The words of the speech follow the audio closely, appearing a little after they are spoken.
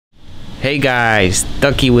Hey guys,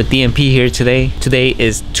 Ducky with DMP here today. Today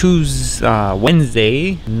is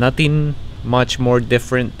Wednesday. Nothing much more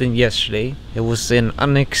different than yesterday. It was an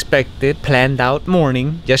unexpected, planned out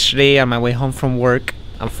morning. Yesterday on my way home from work,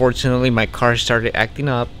 unfortunately my car started acting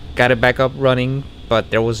up. Got it back up running,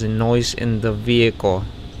 but there was a noise in the vehicle,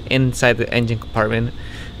 inside the engine compartment.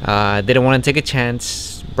 Didn't want to take a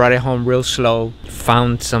chance. Brought it home real slow.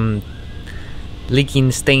 Found some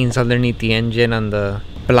leaking stains underneath the engine on the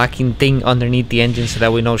blocking thing underneath the engine, so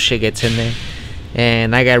that way no shit gets in there.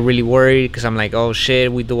 And I got really worried because I'm like, oh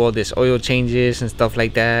shit, we do all this oil changes and stuff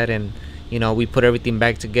like that, and you know, we put everything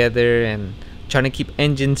back together and trying to keep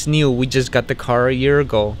engines new. We just got the car a year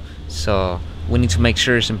ago, so we need to make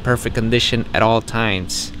sure it's in perfect condition at all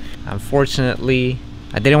times. Unfortunately,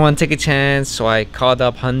 I didn't want to take a chance, so I called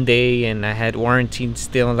up Hyundai, and I had warranty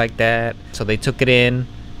still like that, so they took it in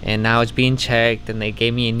and now it's being checked and they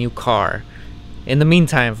gave me a new car. In the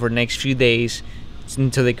meantime, for the next few days,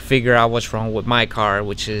 until they can figure out what's wrong with my car,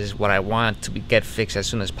 which is what I want to get fixed as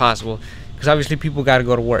soon as possible, because obviously people got to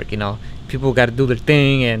go to work, you know, people got to do their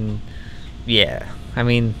thing. And yeah, I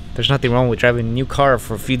mean, there's nothing wrong with driving a new car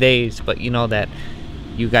for a few days, but you know that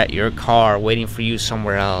you got your car waiting for you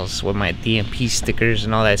somewhere else with my DMP stickers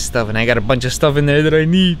and all that stuff, and I got a bunch of stuff in there that I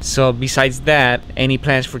need. So besides that, any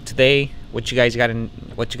plans for today? What you guys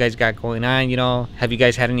got going on? You know, have you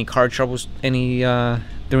guys had any car troubles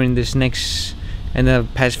during the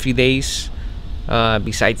past few days?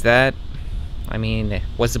 Besides that, I mean,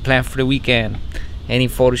 what's the plan for the weekend? Any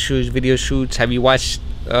photo shoots, video shoots? Have you watched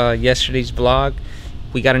yesterday's vlog?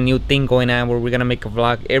 We got a new thing going on where we're gonna make a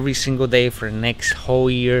vlog every single day for the next whole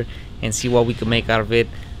year and see what we can make out of it,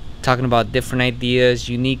 talking about different ideas,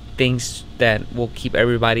 unique things that will keep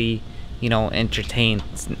everybody, you know, entertained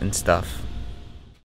and stuff.